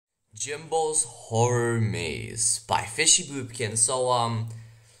Jimbo's Horror Maze by Fishy Boopkin. So,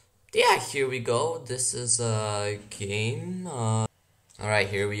 yeah, here we go. This is a game. Alright,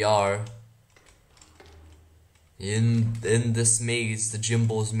 here we are. In this maze, the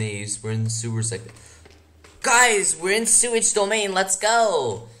Jimbo's maze. We're in the sewers like guys, we're in sewage domain, let's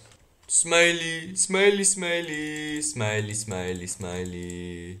go! Smiley, smiley, smiley, smiley, smiley,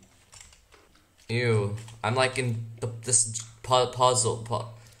 smiley. Ew, I'm like in this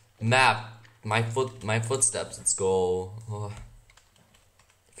puzzle map. My footsteps. Let's go. Oh.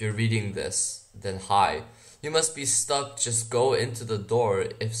 If you're reading this, then hi. You must be stuck. Just go into the door.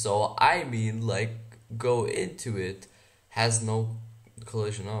 If so, I mean like go into it. Has no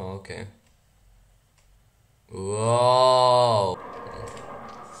collision. Oh, okay. Whoa.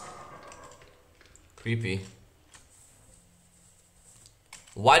 Creepy.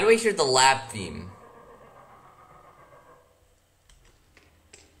 Why do I hear the lab theme?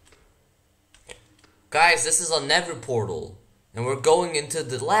 Guys, this is a nether portal. And we're going into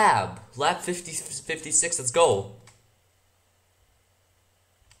the lab. Lab 56, let's go.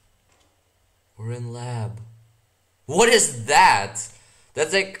 We're in lab. What is that?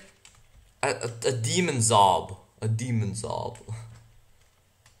 That's like a demon zob. A demon zob.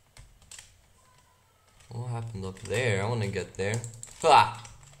 What happened up there? I want to get there. Ha!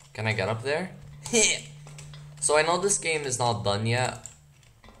 Can I get up there? So I know this game is not done yet,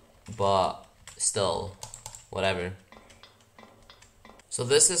 but still, whatever. So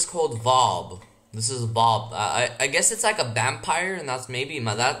this is called Bob. This is Bob. I guess it's like a vampire, and that's maybe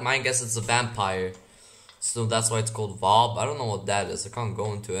my guess. It's a vampire, so that's why it's called Bob. I don't know what that is. I can't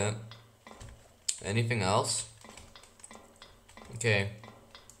go into it. Anything else? Okay.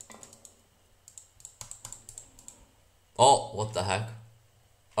 Oh, what the heck?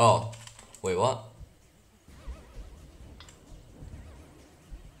 Oh, wait, what?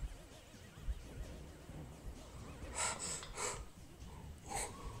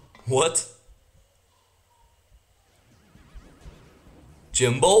 What?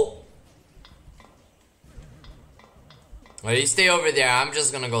 Jimbo? Well, you stay over there. I'm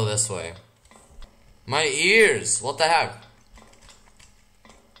just gonna go this way. My ears! What the heck?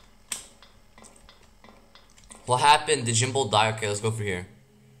 What happened? Did Jimbo die? Okay, let's go for here.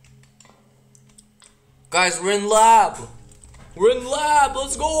 Guys, we're in lab! We're in lab!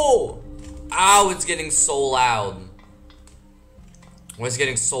 Let's go! Ow, it's getting so loud. Why is it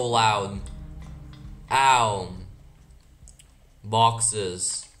getting so loud? Ow.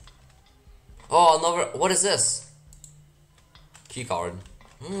 Boxes. Oh, another. What is this? Key card.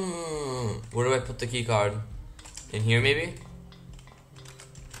 Where do I put the key card? In here, maybe?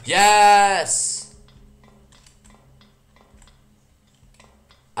 Yes!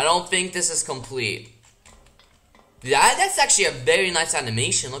 I don't think this is complete. Yeah, that's actually a very nice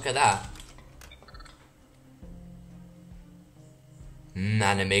animation. Look at that.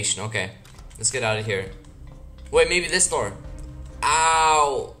 Animation. Okay. Let's get out of here. Wait, maybe this door.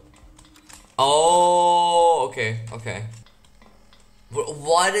 Ow. Oh, okay. Okay.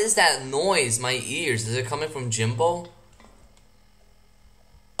 What is that noise? My ears. Is it coming from Jimbo?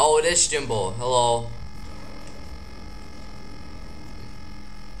 Oh, it is Jimbo. Hello.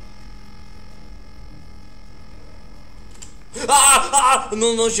 Ah!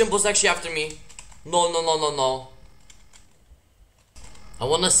 No, no, Jimbo's actually after me. No, no, no, no, no. I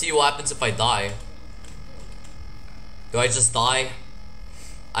want to see what happens if I die. Do I just die?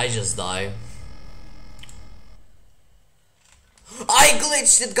 I just die. I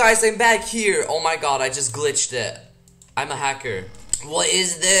glitched it, guys. I'm back here. Oh my god, I just glitched it. I'm a hacker. What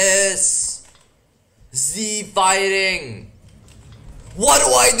is this? Z fighting. What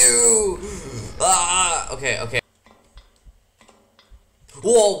do I do? Ah, okay, okay.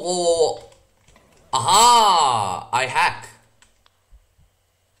 Whoa, whoa, whoa, whoa. Aha! I hack.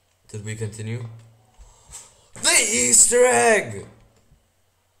 Did we continue? The Easter egg!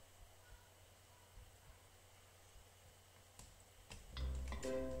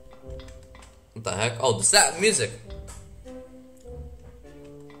 What the heck? Oh, the sad music.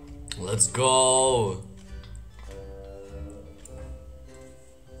 Let's go.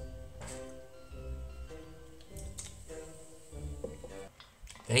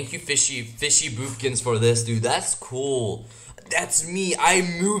 Thank you, Fishy Boopkins, for this, dude. That's cool. That's me.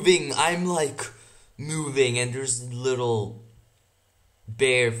 I'm moving. I'm like moving, and there's a little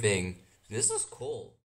bear thing. This is cool.